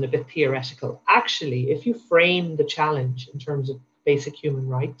complicated and a bit theoretical. Actually, if you frame the challenge in terms of basic human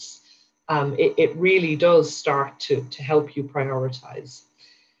rights, it really does start to help you prioritize.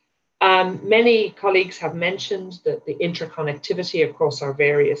 Many colleagues have mentioned that the interconnectivity across our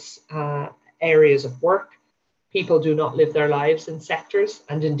various areas of work. People do not live their lives in sectors.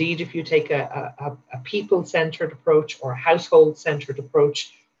 And indeed, if you take a people-centered approach or a household-centered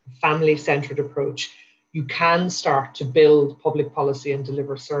approach, family-centered approach, you can start to build public policy and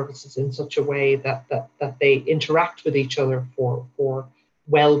deliver services in such a way that they interact with each other for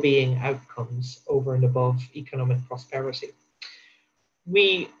well-being outcomes over and above economic prosperity.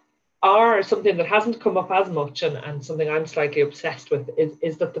 We are, something that hasn't come up as much and something I'm slightly obsessed with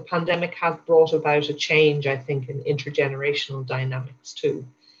is that the pandemic has brought about a change, I think, in intergenerational dynamics too.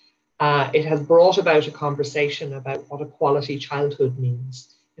 It has brought about a conversation about what a quality childhood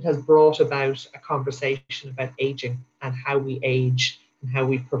means. It has brought about a conversation about aging and how we age and how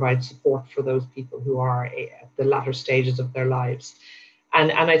we provide support for those people who are at the latter stages of their lives. And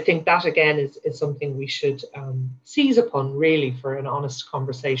I think that, again, is something we should seize upon, really, for an honest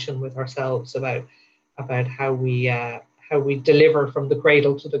conversation with ourselves about how we deliver from the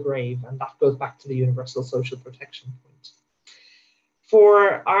cradle to the grave. And that goes back to the universal social protection point.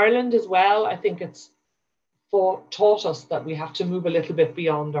 For Ireland as well, I think it's taught us that we have to move a little bit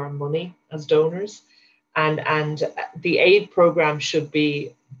beyond our money as donors. And the aid programme should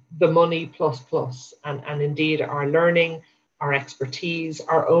be the money plus. And indeed, our learning, our expertise,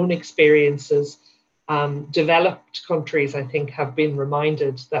 our own experiences. Developed countries, I think, have been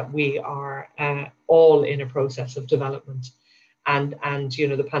reminded that we are all in a process of development. And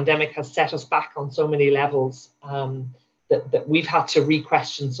the pandemic has set us back on so many levels that we've had to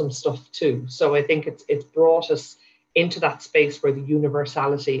re-question some stuff too. So I think it's brought us into that space where the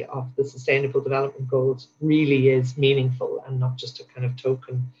universality of the Sustainable Development Goals really is meaningful and not just a kind of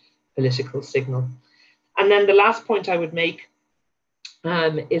token political signal. And then the last point I would make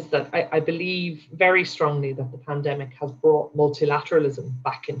is that I believe very strongly that the pandemic has brought multilateralism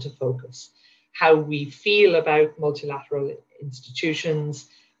back into focus. How we feel about multilateral institutions,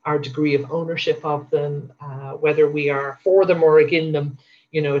 our degree of ownership of them, whether we are for them or against them,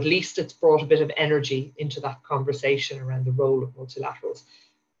 you know, at least it's brought a bit of energy into that conversation around the role of multilaterals.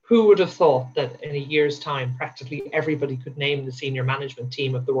 Who would have thought that in a year's time, practically everybody could name the senior management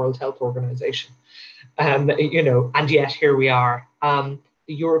team of the World Health Organization? You know, and yet here we are. The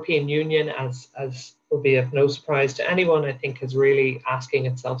European Union, as will be of no surprise to anyone, I think is really asking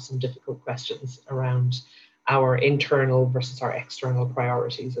itself some difficult questions around our internal versus our external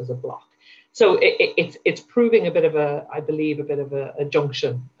priorities as a bloc. So it's proving a bit of a, I believe, a bit of a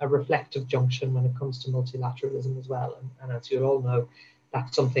junction, a reflective junction when it comes to multilateralism as well. And as you all know,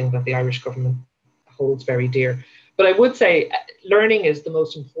 that's something that the Irish government holds very dear. But I would say learning is the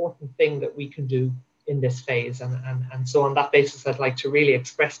most important thing that we can do in this phase. And so on that basis, I'd like to really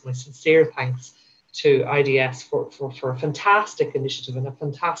express my sincere thanks to IDS for a fantastic initiative and a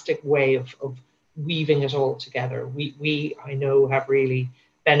fantastic way of weaving it all together. We I know, have really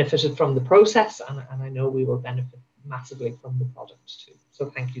benefited from the process, and I know we will benefit massively from the product too. So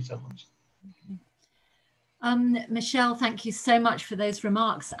thank you so much. Michelle, thank you so much for those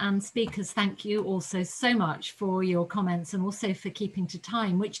remarks, and speakers, thank you also so much for your comments and also for keeping to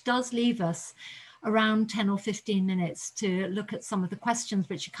time, which does leave us around 10 or 15 minutes to look at some of the questions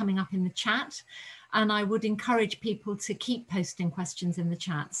which are coming up in the chat. And I would encourage people to keep posting questions in the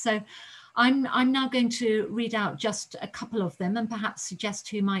chat. So I'm now going to read out just a couple of them and perhaps suggest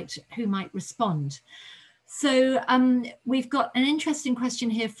who might respond. So we've got an interesting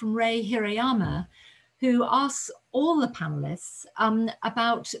question here from Ray Hirayama, who asks all the panelists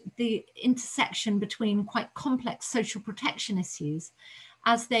about the intersection between quite complex social protection issues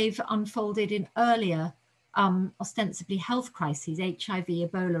as they've unfolded in earlier ostensibly health crises, HIV,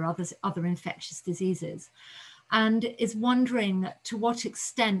 Ebola, other infectious diseases, and is wondering to what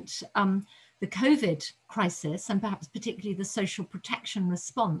extent the COVID crisis, and perhaps particularly the social protection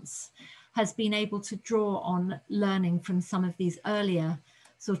response, has been able to draw on learning from some of these earlier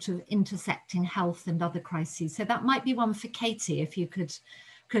sort of intersecting health and other crises. So that might be one for Katie, if you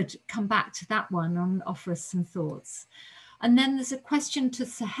could come back to that one and offer us some thoughts. And then there's a question to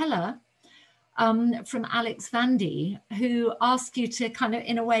Sahela from Alex Vandy, who asked you to kind of,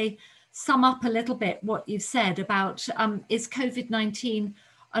 in a way, sum up a little bit what you've said about is COVID-19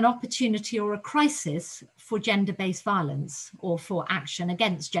 an opportunity or a crisis for gender-based violence, or for action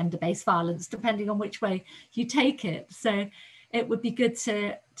against gender-based violence, depending on which way you take it. So it would be good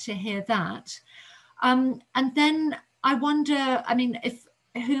to hear that. And then I wonder, I mean, if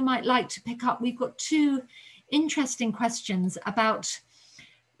who might like to pick up, we've got two interesting questions about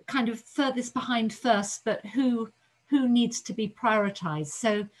kind of furthest behind first, but who needs to be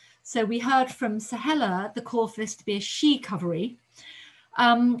prioritized. So we heard from Sahela the call for this to be a she covery.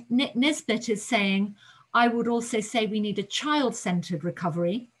 Nick Nisbet is saying, I would also say we need a child-centered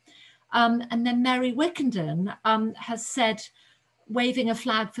recovery. And then Mary Wickenden has said, waving a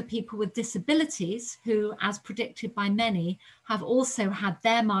flag for people with disabilities who, as predicted by many, have also had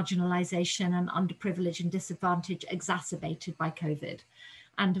their marginalization and underprivilege and disadvantage exacerbated by COVID.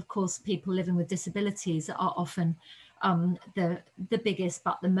 And of course, people living with disabilities are often the biggest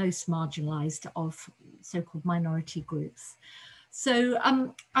but the most marginalized of so-called minority groups. So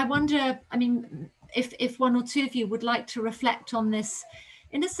I wonder, I mean, if one or two of you would like to reflect on this,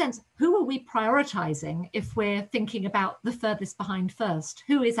 in a sense, who are we prioritizing if we're thinking about the furthest behind first?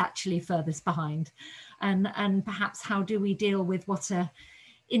 Who is actually furthest behind? And perhaps how do we deal with what are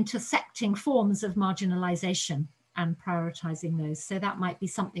intersecting forms of marginalization and prioritizing those? So that might be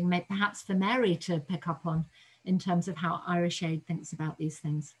something maybe perhaps for Mary to pick up on in terms of how Irish Aid thinks about these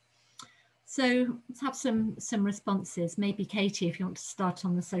things. So let's have some responses. Maybe Katie, if you want to start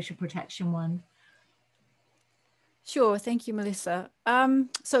on the social protection one. Sure, thank you, Melissa.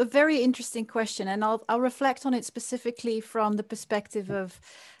 So a very interesting question, and I'll reflect on it specifically from the perspective of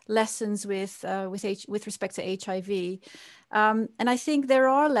lessons with respect to HIV. And I think there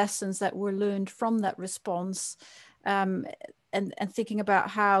are lessons that were learned from that response, and thinking about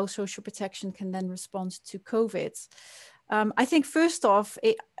how social protection can then respond to COVID. I think first off,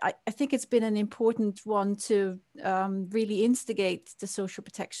 I think it's been an important one to really instigate the social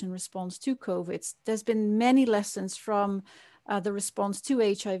protection response to COVID. There's been many lessons from the response to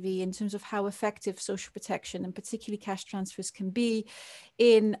HIV in terms of how effective social protection and particularly cash transfers can be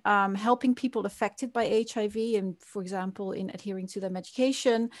in helping people affected by HIV and, for example, in adhering to their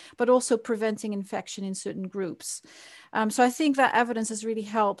medication, but also preventing infection in certain groups. So I think that evidence has really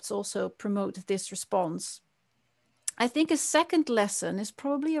helped also promote this response. I think a second lesson is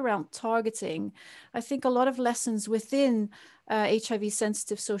probably around targeting. I think a lot of lessons within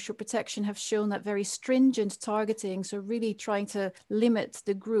HIV-sensitive social protection have shown that very stringent targeting, so really trying to limit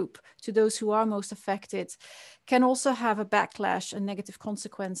the group to those who are most affected, can also have a backlash and negative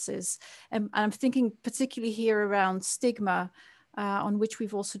consequences. And I'm thinking particularly here around stigma, on which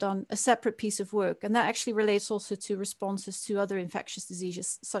we've also done a separate piece of work. And that actually relates also to responses to other infectious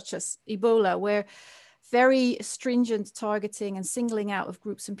diseases, such as Ebola, where very stringent targeting and singling out of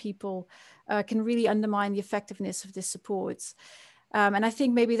groups and people can really undermine the effectiveness of this support. And I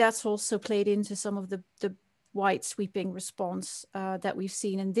think maybe that's also played into some of the wide sweeping response that we've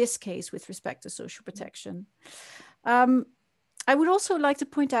seen in this case with respect to social protection. I would also like to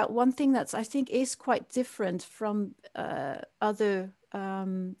point out one thing that's, I think, is quite different from other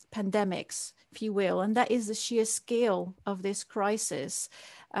pandemics, if you will, and that is the sheer scale of this crisis,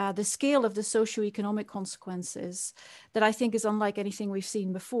 the scale of the socioeconomic consequences that I think is unlike anything we've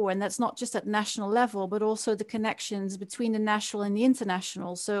seen before. And that's not just at national level, but also the connections between the national and the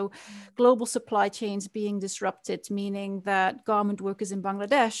international. So global supply chains being disrupted, meaning that garment workers in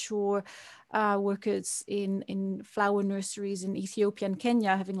Bangladesh or workers in flower nurseries in Ethiopia and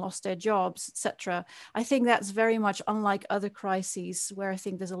Kenya having lost their jobs, etc. I think that's very much unlike other crises where I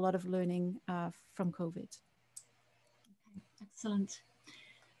think there's a lot of learning from COVID. Excellent.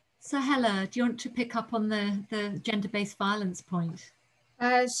 So Hella, do you want to pick up on the gender-based violence point?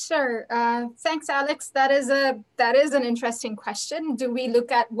 Sure. Thanks, Alex. That is an interesting question. Do we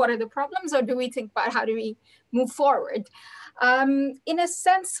look at what are the problems, or do we think about how do we move forward? In a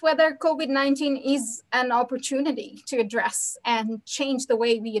sense, whether COVID-19 is an opportunity to address and change the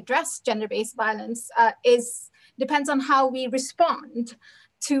way we address gender-based violence depends on how we respond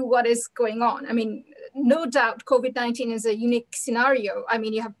to what is going on. I mean, no doubt COVID-19 is a unique scenario. I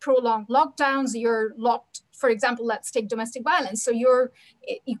mean, you have prolonged lockdowns, you're locked, for example, let's take domestic violence. So you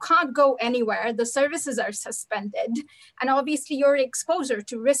can't go anywhere, the services are suspended, and obviously your exposure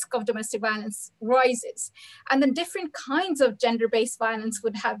to risk of domestic violence rises. And then different kinds of gender-based violence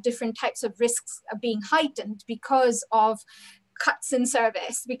would have different types of risks of being heightened because of cuts in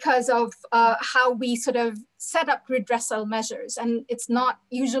service, because of how we sort of set up redressal measures. And it's not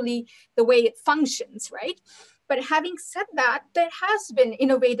usually the way it functions, right? But having said that, there has been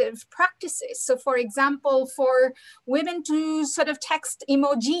innovative practices. So for example, for women to sort of text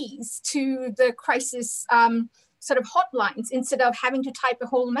emojis to the crisis sort of hotlines instead of having to type a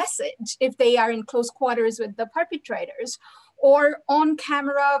whole message if they are in close quarters with the perpetrators, or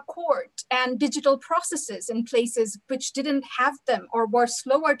on-camera court and digital processes in places which didn't have them or were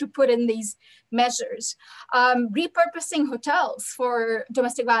slower to put in these measures. Repurposing hotels for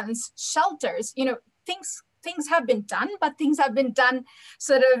domestic violence shelters, you know, things have been done, but things have been done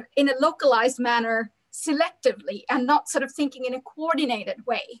sort of in a localized manner selectively and not sort of thinking in a coordinated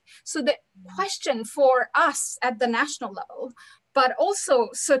way. So the question for us at the national level, but also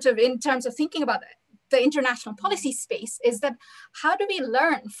sort of in terms of thinking about the international policy space, is that how do we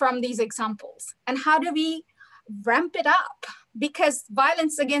learn from these examples and how do we ramp it up? Because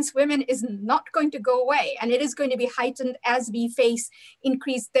violence against women is not going to go away, and it is going to be heightened as we face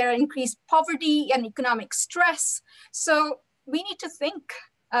increased poverty and economic stress. So we need to think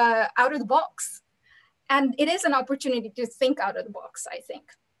out of the box, and it is an opportunity to think out of the box, I think.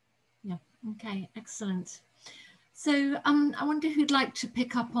 Yeah, okay, excellent. So I wonder who'd like to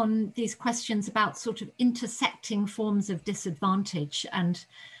pick up on these questions about sort of intersecting forms of disadvantage and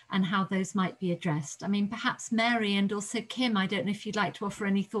how those might be addressed. I mean, perhaps Mary and also Kim, I don't know if you'd like to offer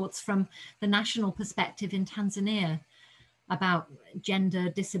any thoughts from the national perspective in Tanzania about gender,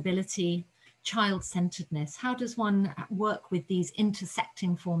 disability, child-centeredness. How does one work with these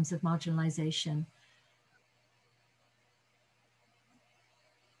intersecting forms of marginalization?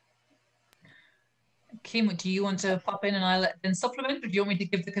 Kim, do you want to pop in and I'll then supplement, or do you want me to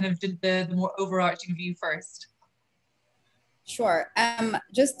give the kind of the more overarching view first? Sure.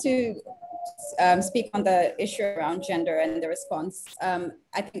 Just to speak on the issue around gender and the response,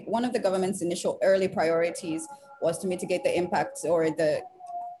 I think one of the government's initial early priorities was to mitigate the impacts or the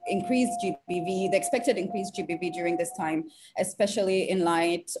increased GBV, the expected increased GBV during this time, especially in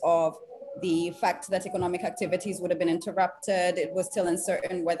light of the fact that economic activities would have been interrupted. It was still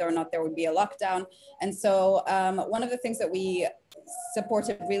uncertain whether or not there would be a lockdown. And so one of the things that we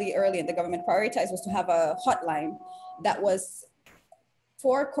supported really early and the government prioritized was to have a hotline that was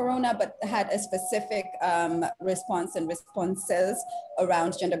for Corona, but had a specific response and responses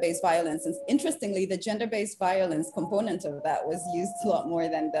around gender-based violence. And interestingly, the gender-based violence component of that was used a lot more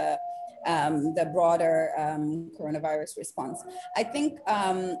than the broader coronavirus response. I think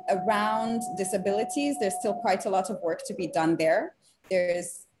around disabilities, there's still quite a lot of work to be done there.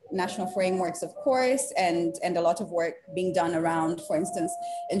 There's national frameworks, of course, and a lot of work being done around, for instance,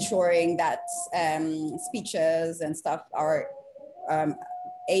 ensuring that speeches and stuff are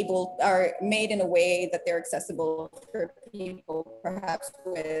made in a way that they're accessible for people perhaps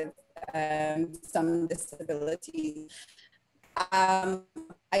with some disabilities. I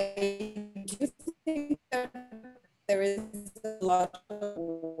do think that there is a lot of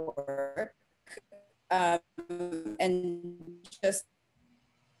work and just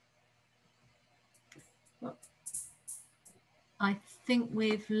I think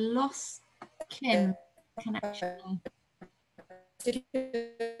we've lost Kim connection.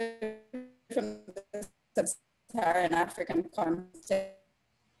 From the sub-Saharan African context.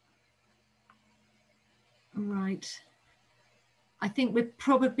 Right. I think we're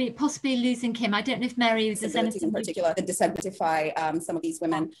possibly losing Kim. I don't know if Mary is anything in particular to disagrify some of these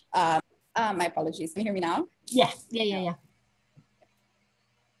women. My apologies. Can you hear me now? Yeah.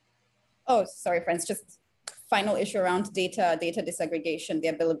 Oh, sorry, friends. Just final issue around data disaggregation,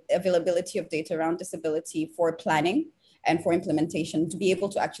 the availability of data around disability for planning and for implementation, to be able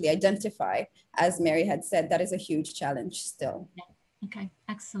to actually identify, as Mary had said, that is a huge challenge still. Yeah. Okay,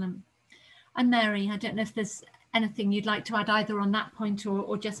 excellent. And Mary, I don't know if there's anything you'd like to add either on that point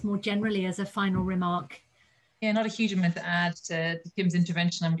or just more generally as a final remark. Yeah, not a huge amount to add to Kim's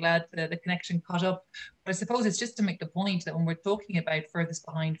intervention. I'm glad the connection caught up. But I suppose it's just to make the point that when we're talking about furthest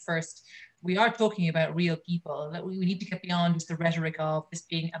behind first, we are talking about real people, that we need to get beyond just the rhetoric of this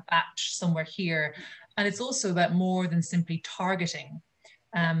being a batch somewhere here. And it's also about more than simply targeting.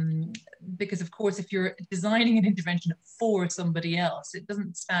 Because of course, if you're designing an intervention for somebody else, it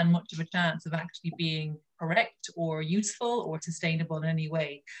doesn't stand much of a chance of actually being correct or useful or sustainable in any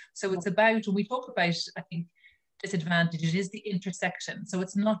way. So it's about, when we talk about, I think, disadvantage, it is the intersection. So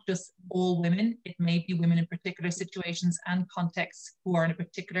it's not just all women, it may be women in particular situations and contexts who are in a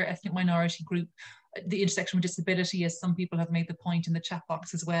particular ethnic minority group, the intersection with disability, as some people have made the point in the chat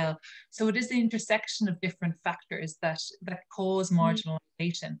box as well. So it is the intersection of different factors that cause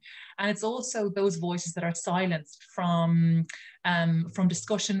marginalization. And it's also those voices that are silenced from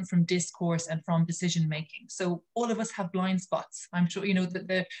discussion, from discourse, and from decision making. So all of us have blind spots. I'm sure, you know,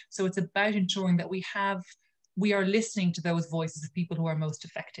 so it's about ensuring that we are listening to those voices of people who are most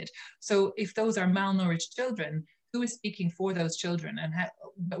affected. So if those are malnourished children, who is speaking for those children, and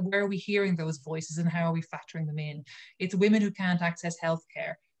where are we hearing those voices, and how are we factoring them in? It's women who can't access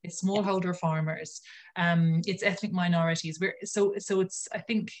healthcare. It's smallholder farmers. It's ethnic minorities. So it's, I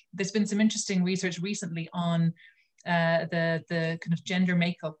think there's been some interesting research recently on the kind of gender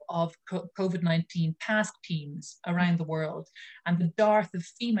makeup of COVID-19 task teams around the world, and the dearth of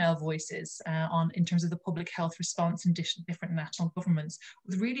female voices in terms of the public health response in different national governments,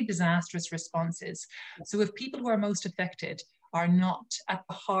 with really disastrous responses. So if people who are most affected are not at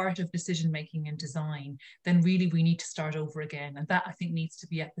the heart of decision making and design, then really we need to start over again. And that, I think, needs to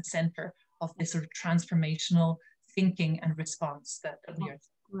be at the center of this sort of transformational thinking and response that we are.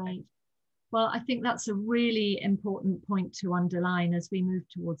 Right. Well, I think that's a really important point to underline as we move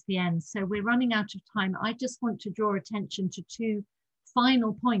towards the end. So we're running out of time. I just want to draw attention to two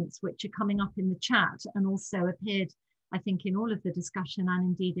final points which are coming up in the chat and also appeared, I think, in all of the discussion and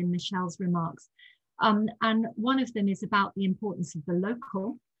indeed in Michelle's remarks. And one of them is about the importance of the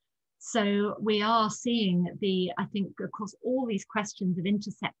local. So we are seeing I think, across all these questions of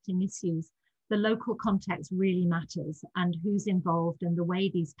intersecting issues, the local context really matters, and who's involved and the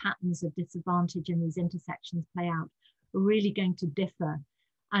way these patterns of disadvantage and these intersections play out are really going to differ.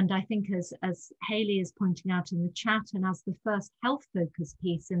 And I think as Hayley is pointing out in the chat, and as the first health focus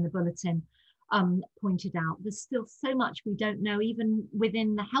piece in the bulletin pointed out, there's still so much we don't know even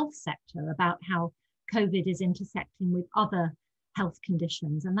within the health sector about how COVID is intersecting with other health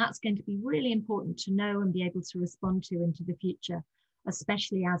conditions. And that's going to be really important to know and be able to respond to into the future,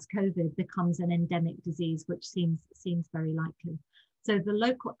 especially as COVID becomes an endemic disease, which seems very likely. So the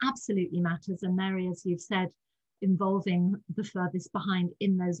local absolutely matters. And Mary, as you've said, involving the furthest behind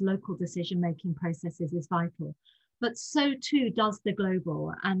in those local decision-making processes is vital. But so too does the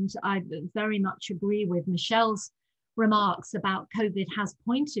global. And I very much agree with Michelle's remarks about COVID has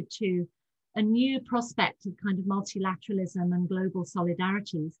pointed to a new prospect of kind of multilateralism and global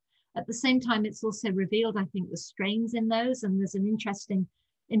solidarities. At the same time, it's also revealed, I think, the strains in those, and there's an interesting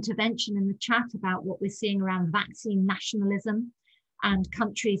intervention in the chat about what we're seeing around vaccine nationalism and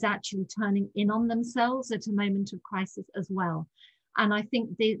countries actually turning in on themselves at a moment of crisis as well. And I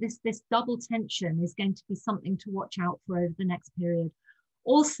think this double tension is going to be something to watch out for over the next period.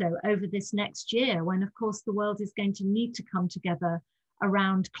 Also over this next year, when of course the world is going to need to come together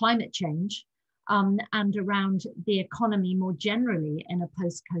around climate change and around the economy more generally in a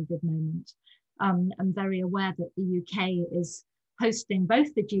post-COVID moment. I'm very aware that the UK is hosting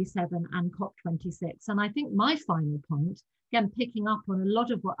both the G7 and COP26. And I think my final point, again, picking up on a lot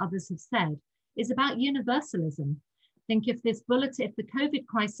of what others have said, is about universalism. I think if this bulletin, if the COVID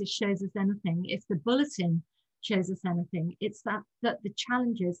crisis shows us anything, if the bulletin shows us anything, it's that the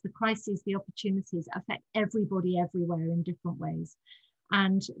challenges, the crises, the opportunities affect everybody everywhere in different ways.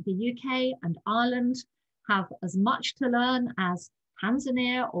 And the UK and Ireland have as much to learn as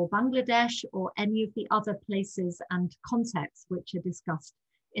Tanzania or Bangladesh or any of the other places and contexts which are discussed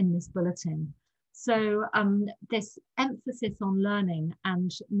in this bulletin. So this emphasis on learning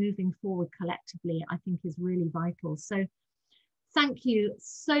and moving forward collectively, I think, is really vital. So thank you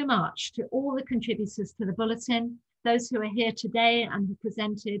so much to all the contributors to the bulletin, those who are here today and who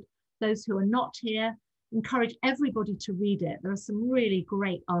presented, those who are not here. Encourage everybody to read it. There are some really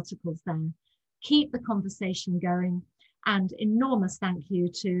great articles there. Keep the conversation going. And enormous thank you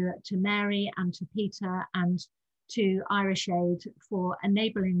to Mary and to Peter and to Irish Aid for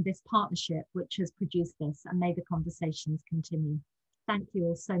enabling this partnership, which has produced this and made the conversations continue. Thank you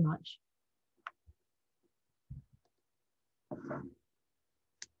all so much.